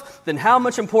Himself, then how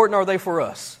much important are they for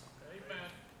us? Amen.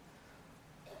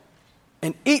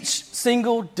 And each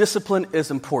single discipline is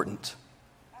important.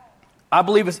 I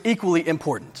believe it's equally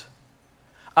important.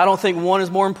 I don't think one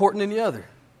is more important than the other.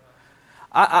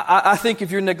 I think if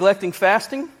you're neglecting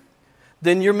fasting,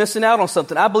 then you're missing out on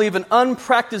something. I believe an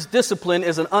unpracticed discipline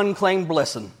is an unclaimed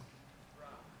blessing.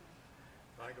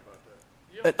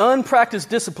 An unpracticed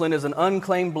discipline is an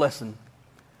unclaimed blessing.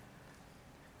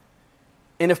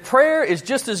 And if prayer is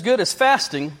just as good as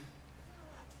fasting,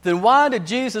 then why did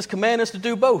Jesus command us to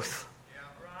do both?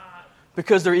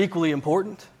 Because they're equally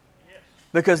important.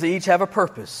 Because they each have a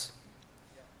purpose.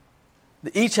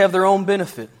 They each have their own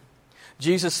benefit.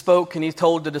 Jesus spoke and He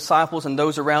told the disciples and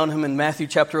those around Him in Matthew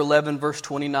chapter 11, verse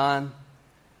 29.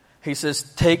 He says,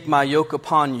 take my yoke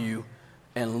upon you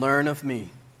and learn of me.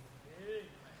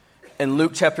 In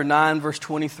Luke chapter 9, verse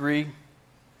 23,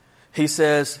 He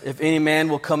says, if any man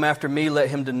will come after me, let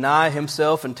him deny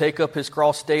himself and take up his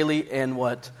cross daily and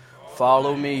what?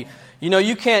 Follow me. You know,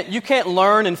 you can't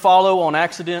learn and follow on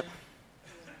accident.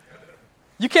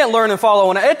 You can't learn and follow.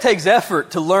 And it takes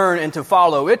effort to learn and to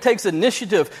follow. It takes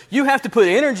initiative. You have to put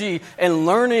energy in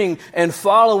learning and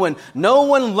following. No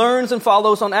one learns and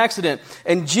follows on accident.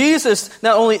 And Jesus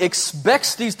not only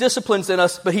expects these disciplines in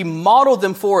us, but he modeled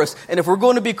them for us. And if we're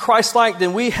going to be Christ-like,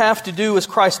 then we have to do as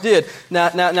Christ did.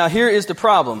 Now here is the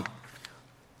problem.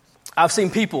 I've seen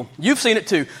people, you've seen it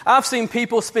too. I've seen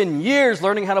people spend years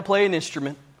learning how to play an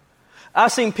instrument.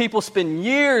 I've seen people spend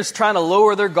years trying to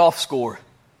lower their golf score.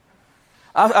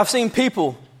 I've seen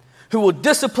people who will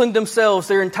discipline themselves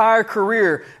their entire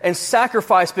career and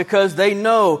sacrifice because they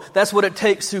know that's what it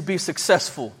takes to be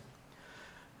successful.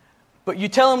 But you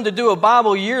tell them to do a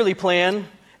Bible yearly plan,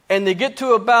 and they get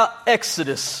to about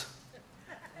Exodus,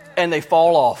 and they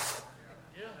fall off.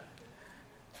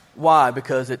 Why?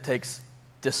 Because it takes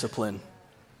discipline.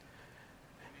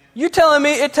 You telling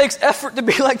me it takes effort to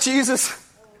be like Jesus?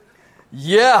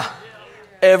 Yeah,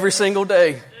 every single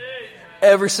day.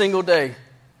 Every single day.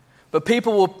 But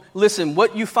people will, listen,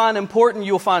 what you find important,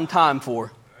 you'll find time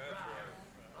for.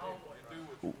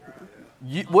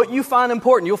 What you find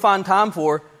important, you'll find time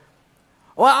for.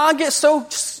 Well, I get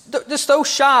just so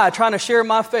shy trying to share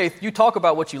my faith. You talk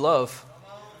about what you love.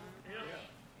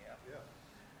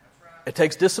 It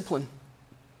takes discipline.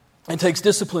 It takes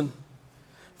discipline.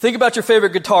 Think about your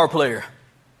favorite guitar player.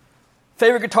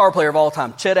 Favorite guitar player of all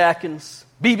time. Chet Atkins,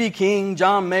 B.B. King,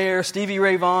 John Mayer, Stevie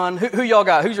Ray Vaughan. Who y'all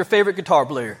got? Who's your favorite guitar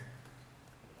player?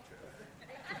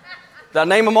 Did I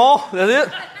name them all? That's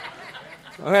it?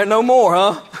 All right, no more,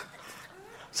 huh?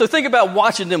 So think about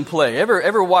watching them play.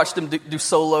 Ever watch them do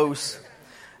solos?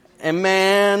 And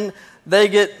man,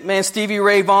 Stevie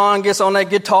Ray Vaughan gets on that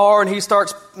guitar and he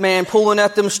starts, pulling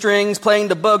at them strings, playing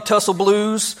the Bug Tussle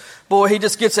Blues. Boy, he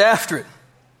just gets after it.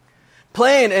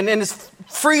 Playing and it's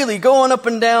freely going up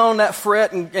and down that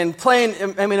fret and playing,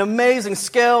 amazing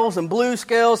scales and blues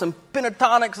scales and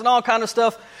pentatonics and all kind of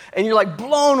stuff. And you're like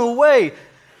blown away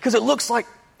because it looks like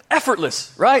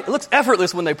effortless, right? It looks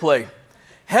effortless when they play.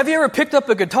 Have you ever picked up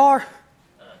a guitar?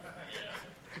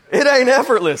 It ain't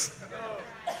effortless.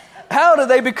 How do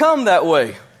they become that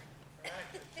way?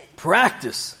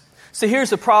 Practice. See, here's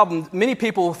the problem. Many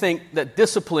people think that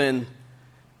discipline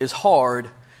is hard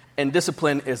and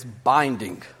discipline is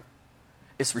binding.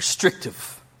 It's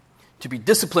restrictive. To be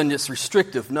disciplined is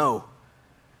restrictive. No.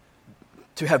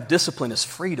 To have discipline is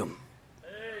freedom.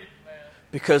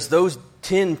 Because those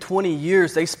 10, 20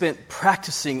 years they spent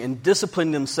practicing and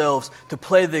disciplining themselves to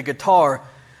play the guitar,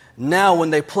 now when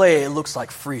they play, it looks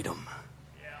like freedom.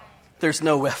 There's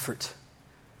no effort.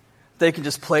 They can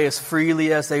just play as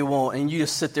freely as they want, and you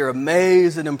just sit there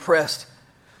amazed and impressed.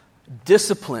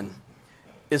 Discipline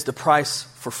is the price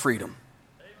for freedom.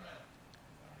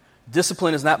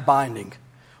 Discipline is not binding.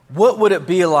 What would it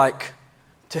be like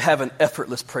to have an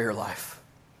effortless prayer life?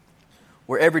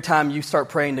 Where every time you start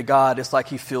praying to God, it's like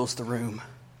He fills the room.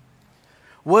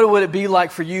 What would it be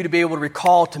like for you to be able to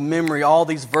recall to memory all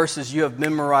these verses you have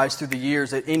memorized through the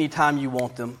years at any time you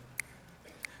want them?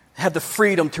 Have the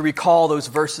freedom to recall those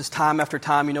verses time after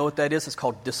time. You know what that is? It's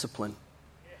called discipline.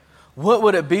 What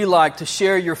would it be like to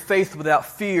share your faith without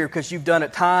fear because you've done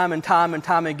it time and time and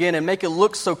time again and make it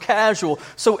look so casual,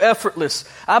 so effortless?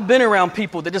 I've been around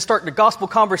people that just start the gospel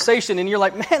conversation and you're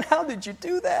like, man, how did you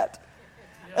do that?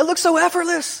 It looks so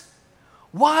effortless.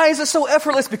 Why is it so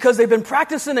effortless? Because they've been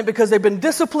practicing it, because they've been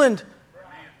disciplined.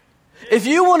 If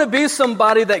you want to be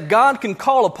somebody that God can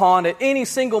call upon at any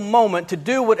single moment to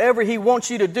do whatever He wants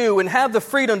you to do and have the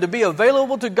freedom to be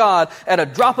available to God at a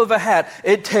drop of a hat,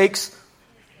 it takes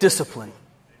discipline.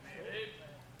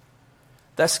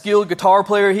 That skilled guitar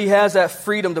player, he has that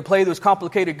freedom to play those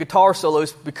complicated guitar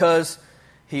solos because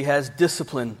he has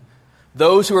discipline.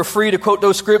 Those who are free to quote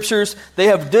those scriptures, they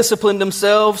have disciplined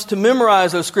themselves to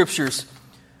memorize those scriptures.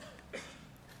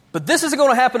 But this isn't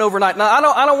going to happen overnight. Now,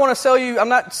 I don't want to sell you. I'm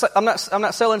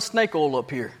not selling snake oil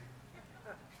up here.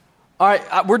 All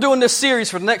right, we're doing this series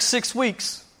for the next 6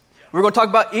 weeks. We're going to talk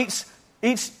about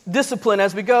each discipline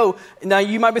as we go. Now,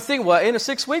 you might be thinking, well, in the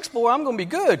 6 weeks, boy, I'm going to be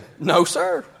good. No,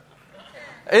 sir.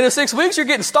 In the 6 weeks, you're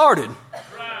getting started.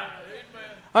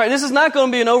 All right, this is not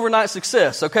going to be an overnight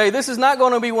success, okay? This is not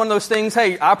going to be one of those things,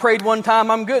 hey, I prayed one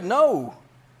time, I'm good. No,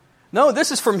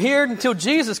 this is from here until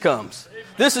Jesus comes.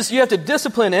 You have to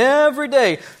discipline every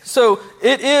day. So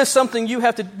it is something you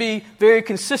have to be very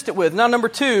consistent with. Now, number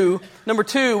two,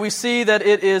 we see that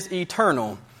it is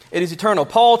eternal. It is eternal.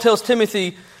 Paul tells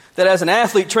Timothy that as an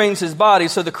athlete trains his body,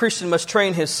 so the Christian must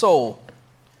train his soul.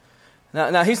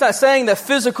 Now he's not saying that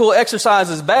physical exercise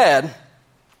is bad.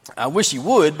 I wish he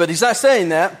would, but he's not saying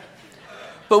that.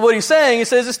 But what he's saying, he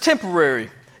says it's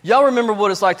temporary. Y'all remember what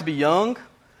it's like to be young?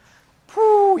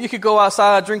 Whew, you could go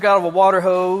outside, drink out of a water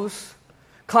hose.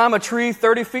 climb a tree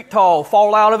 30 feet tall,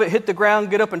 fall out of it, hit the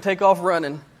ground, get up and take off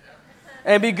running,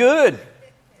 and be good.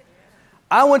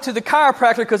 I went to the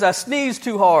chiropractor because I sneezed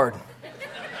too hard.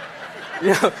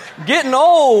 Getting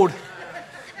old,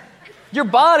 your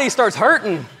body starts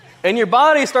hurting, and your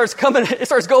body starts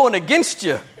going against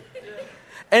you.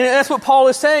 And that's what Paul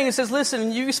is saying. He says,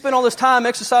 listen, you spend all this time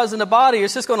exercising the body,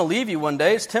 it's just going to leave you one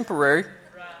day. It's temporary.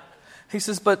 He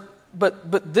says,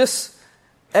 but this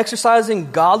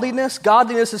exercising godliness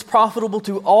is profitable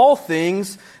to all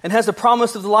things and has the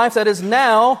promise of the life that is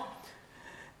now.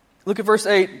 Look at verse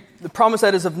 8. The promise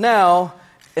that is of now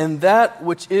and that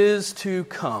which is to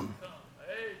come.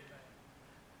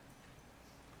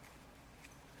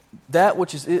 That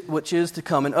which is to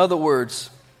come. In other words,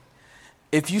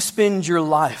 if you spend your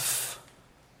life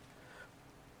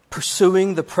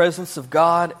pursuing the presence of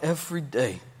God every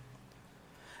day,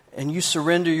 and you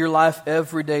surrender your life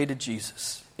every day to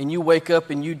Jesus, and you wake up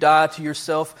and you die to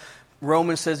yourself,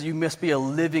 Romans says you must be a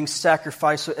living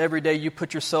sacrifice. So every day you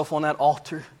put yourself on that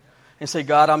altar and say,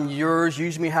 God, I'm yours.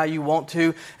 Use me how you want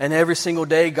to. And every single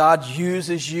day, God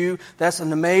uses you. That's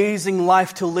an amazing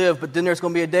life to live. But then there's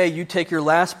going to be a day you take your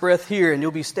last breath here and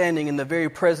you'll be standing in the very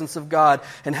presence of God.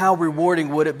 And how rewarding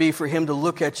would it be for Him to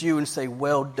look at you and say,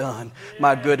 well done,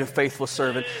 my good and faithful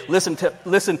servant. Listen,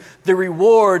 the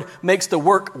reward makes the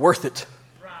work worth it.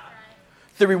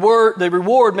 The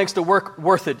reward makes the work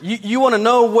worth it. You want to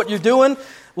know what you're doing?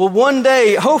 Well, one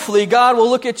day, hopefully, God will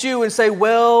look at you and say,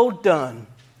 well done.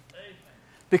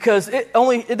 Because it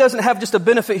doesn't have just a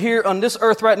benefit here on this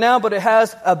earth right now, but it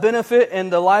has a benefit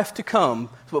in the life to come,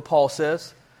 is what Paul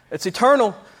says. It's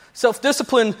eternal.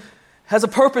 Self-discipline has a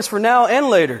purpose for now and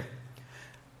later.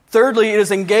 Thirdly, it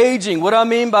is engaging. What do I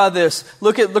mean by this?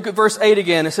 Look at verse 8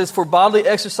 again. It says, for bodily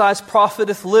exercise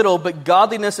profiteth little, but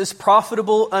godliness is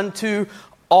profitable unto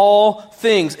all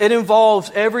things. It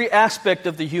involves every aspect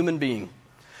of the human being.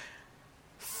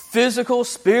 Physical,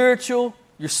 spiritual,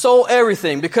 your soul,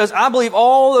 everything. Because I believe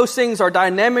all those things are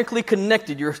dynamically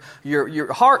connected.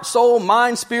 Your heart, soul,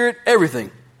 mind, spirit, everything.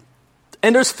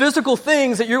 And there's physical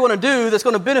things that you're going to do that's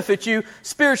going to benefit you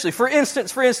spiritually. For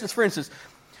instance,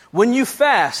 when you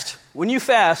fast,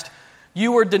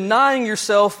 you are denying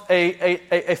yourself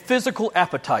a physical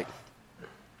appetite.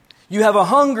 You have a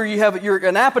hunger, you're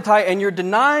an appetite, and you're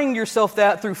denying yourself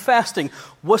that through fasting.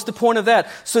 What's the point of that?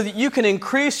 So that you can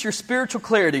increase your spiritual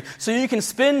clarity, so you can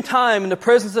spend time in the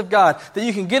presence of God, that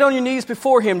you can get on your knees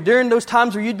before Him during those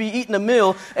times where you'd be eating a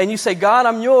meal, and you say, God,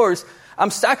 I'm yours. I'm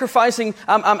sacrificing,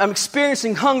 I'm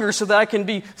experiencing hunger so that I can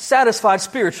be satisfied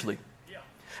spiritually.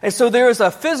 And so there is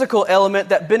a physical element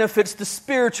that benefits the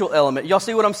spiritual element. Y'all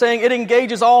see what I'm saying? It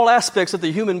engages all aspects of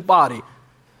the human body.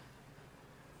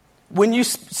 When you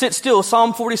sit still,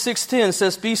 Psalm 46:10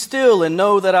 says, be still and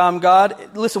know that I'm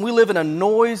God. Listen, we live in a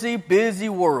noisy, busy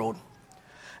world.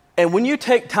 And when you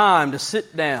take time to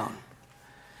sit down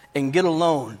and get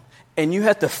alone, and you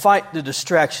have to fight the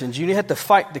distractions, you have to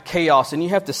fight the chaos, and you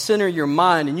have to center your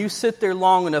mind, and you sit there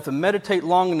long enough and meditate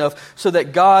long enough so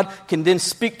that God can then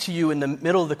speak to you in the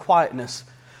middle of the quietness,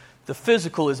 the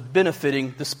physical is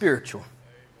benefiting the spiritual.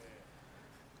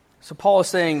 So Paul is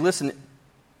saying, listen,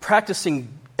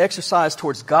 practicing exercise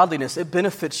towards godliness, it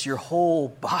benefits your whole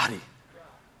body.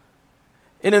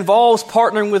 It involves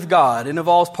partnering with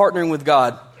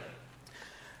God.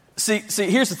 See,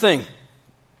 here's the thing.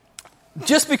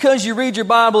 Just because you read your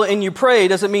Bible and you pray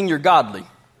doesn't mean you're godly.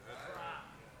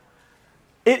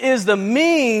 It is the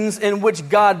means in which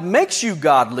God makes you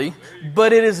godly,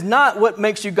 but it is not what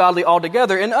makes you godly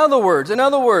altogether. In other words,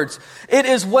 it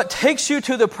is what takes you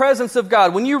to the presence of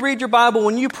God. When you read your Bible,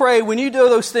 when you pray, when you do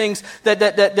those things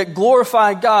that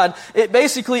glorify God, it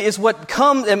basically is what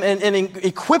comes and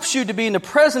equips you to be in the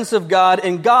presence of God,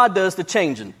 and God does the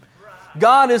changing.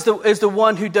 God is the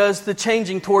one who does the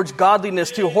changing towards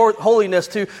godliness, to holiness,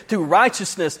 to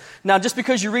righteousness. Now, just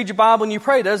because you read your Bible and you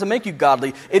pray, that doesn't make you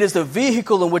godly. It is the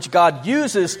vehicle in which God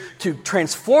uses to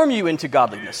transform you into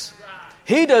godliness.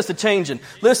 He does the changing.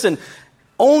 Listen,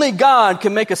 only God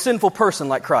can make a sinful person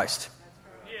like Christ.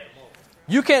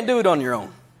 You can't do it on your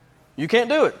own. You can't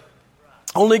do it.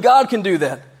 Only God can do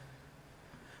that.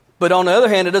 But on the other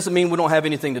hand, it doesn't mean we don't have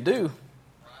anything to do.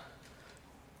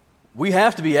 We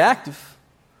have to be active.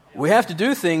 We have to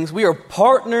do things. We are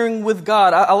partnering with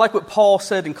God. I like what Paul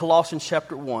said in Colossians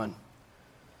chapter 1.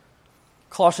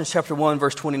 Colossians chapter 1,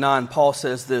 verse 29, Paul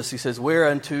says this. He says,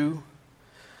 whereunto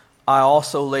I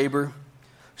also labor,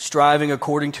 striving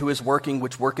according to His working,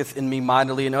 which worketh in me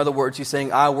mightily. In other words, he's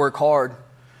saying, I work hard,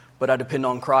 but I depend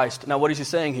on Christ. Now, what is he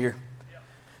saying here?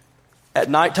 At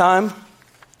nighttime,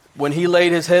 when he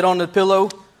laid his head on the pillow,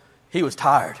 he was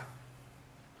tired.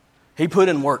 He put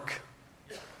in work.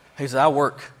 He says, I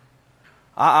work.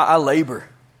 I labor.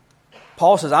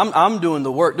 Paul says, I'm doing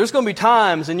the work. There's going to be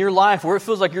times in your life where it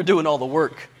feels like you're doing all the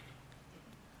work.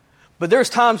 But there's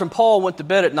times when Paul went to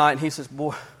bed at night and he says,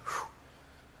 boy,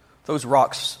 those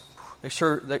rocks,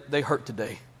 they hurt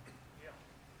today.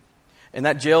 And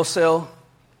that jail cell,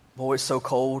 boy, it's so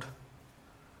cold.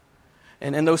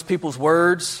 And those people's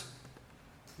words,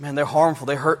 man, they're harmful.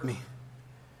 They hurt me.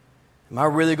 Am I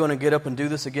really going to get up and do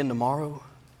this again tomorrow?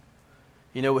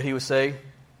 You know what he would say?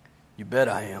 You bet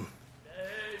I am.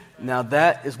 Now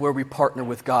that is where we partner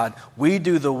with God. We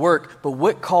do the work, but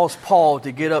what caused Paul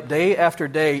to get up day after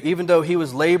day, even though he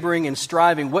was laboring and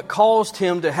striving? What caused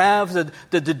him to have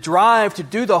the drive to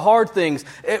do the hard things?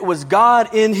 It was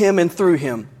God in him and through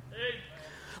him.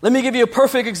 Let me give you a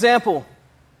perfect example.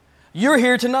 You're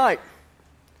here tonight,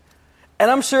 and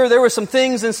I'm sure there were some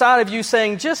things inside of you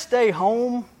saying, just stay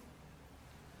home.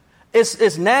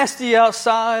 It's nasty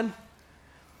outside.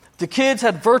 The kids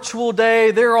had virtual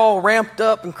day. They're all ramped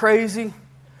up and crazy.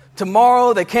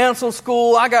 Tomorrow they cancel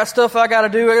school. I got stuff I got to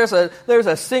do. There's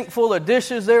a sink full of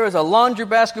dishes. There is a laundry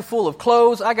basket full of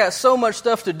clothes. I got so much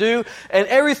stuff to do. And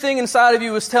everything inside of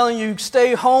you is telling you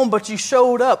stay home, but you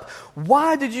showed up.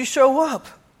 Why did you show up?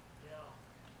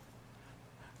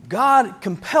 God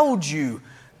compelled you,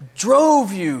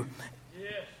 drove you,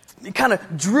 He kind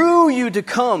of drew you to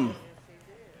come.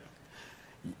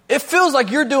 It feels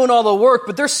like you're doing all the work,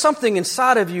 but there's something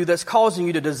inside of you that's causing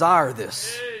you to desire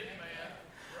this.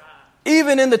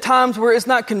 Even in the times where it's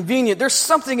not convenient, there's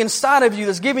something inside of you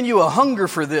that's giving you a hunger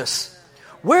for this.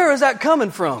 Where is that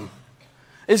coming from?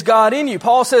 Is God in you?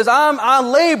 Paul says, I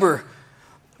labor,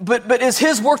 but it's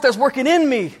His work that's working in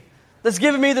me that's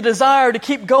giving me the desire to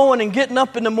keep going and getting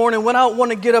up in the morning when I don't want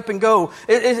to get up and go.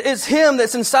 It's Him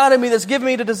that's inside of me that's giving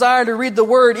me the desire to read the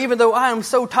Word even though I am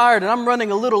so tired and I'm running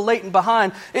a little late and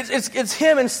behind. It's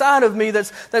Him inside of me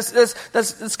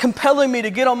that's compelling me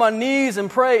to get on my knees and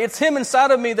pray. It's Him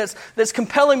inside of me that's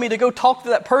compelling me to go talk to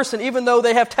that person even though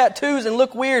they have tattoos and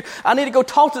look weird. I need to go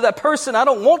talk to that person. I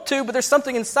don't want to, but there's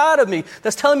something inside of me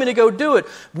that's telling me to go do it.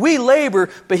 We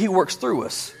labor, but He works through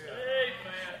us.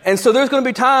 And so there's going to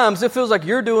be times it feels like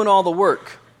you're doing all the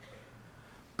work,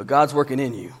 but God's working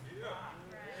in you.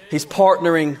 He's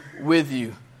partnering with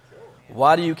you.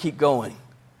 Why do you keep going?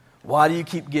 Why do you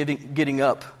keep getting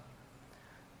up?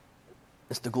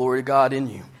 It's the glory of God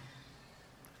in you.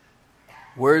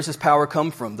 Where does His power come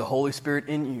from? The Holy Spirit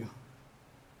in you.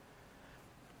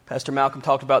 Pastor Malcolm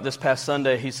talked about this past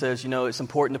Sunday. He says, it's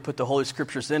important to put the Holy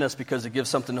Scriptures in us because it gives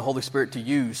something to the Holy Spirit to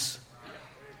use.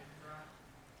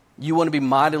 You want to be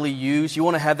mightily used. You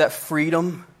want to have that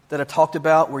freedom that I talked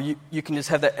about where you can just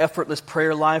have that effortless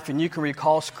prayer life and you can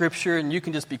recall Scripture and you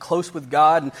can just be close with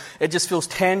God and it just feels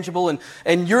tangible.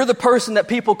 And you're the person that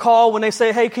people call when they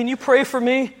say, hey, can you pray for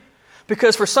me?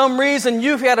 Because for some reason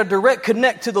you've got a direct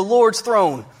connect to the Lord's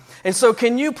throne. And so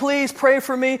can you please pray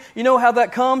for me? You know how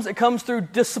that comes? It comes through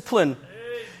discipline.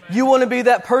 You want to be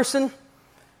that person?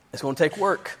 It's going to take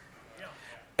work.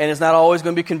 And it's not always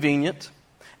going to be convenient.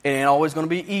 It ain't always going to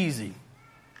be easy,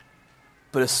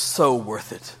 but it's so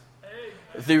worth it.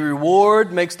 The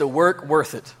reward makes the work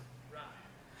worth it.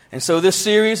 And so this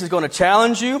series is going to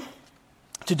challenge you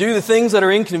to do the things that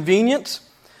are inconvenient.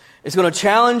 It's going to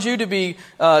challenge you to be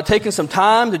taking some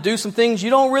time to do some things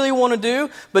you don't really want to do,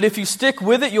 but if you stick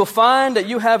with it, you'll find that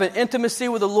you have an intimacy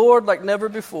with the Lord like never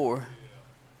before.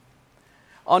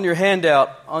 On your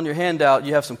handout,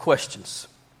 you have some questions.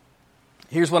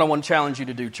 Here's what I want to challenge you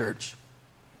to do, church.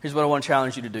 Here's what I want to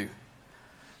challenge you to do.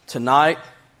 Tonight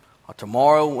or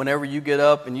tomorrow, whenever you get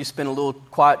up and you spend a little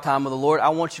quiet time with the Lord, I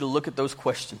want you to look at those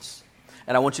questions.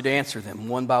 And I want you to answer them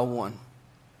one by one.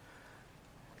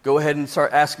 Go ahead and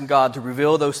start asking God to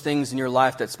reveal those things in your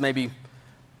life that's maybe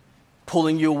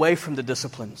pulling you away from the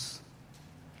disciplines.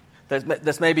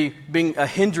 That's maybe being a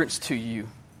hindrance to you.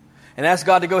 And ask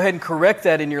God to go ahead and correct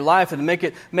that in your life and make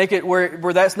it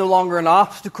where that's no longer an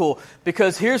obstacle.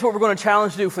 Because here's what we're going to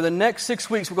challenge you to do. For the next 6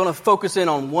 weeks, we're going to focus in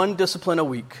on one discipline a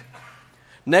week.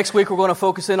 Next week, we're going to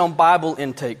focus in on Bible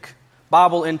intake.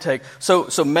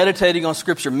 So meditating on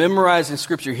Scripture, memorizing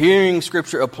Scripture, hearing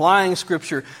Scripture, applying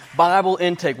Scripture. Bible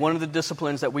intake, one of the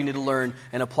disciplines that we need to learn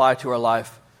and apply to our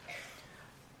life.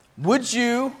 Would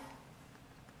you,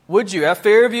 at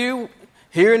Fairview,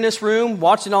 here in this room,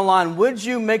 watching online, would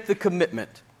you make the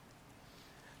commitment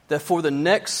that for the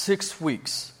next 6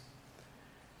 weeks,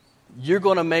 you're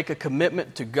going to make a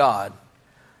commitment to God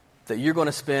that you're going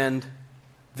to spend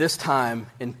this time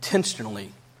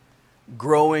intentionally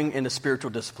growing in the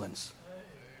spiritual disciplines?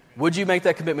 Would you make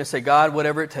that commitment and say, God,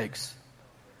 whatever it takes,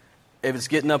 if it's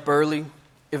getting up early,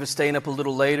 if it's staying up a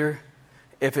little later,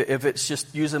 if it's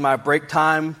just using my break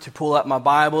time to pull out my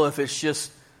Bible, if it's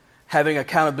just having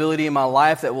accountability in my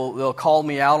life they'll call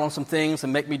me out on some things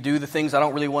and make me do the things I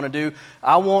don't really want to do.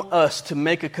 I want us to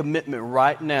make a commitment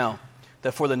right now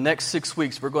that for the next 6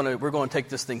 weeks we're going to take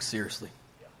this thing seriously.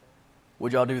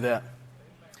 Would y'all do that?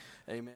 Amen.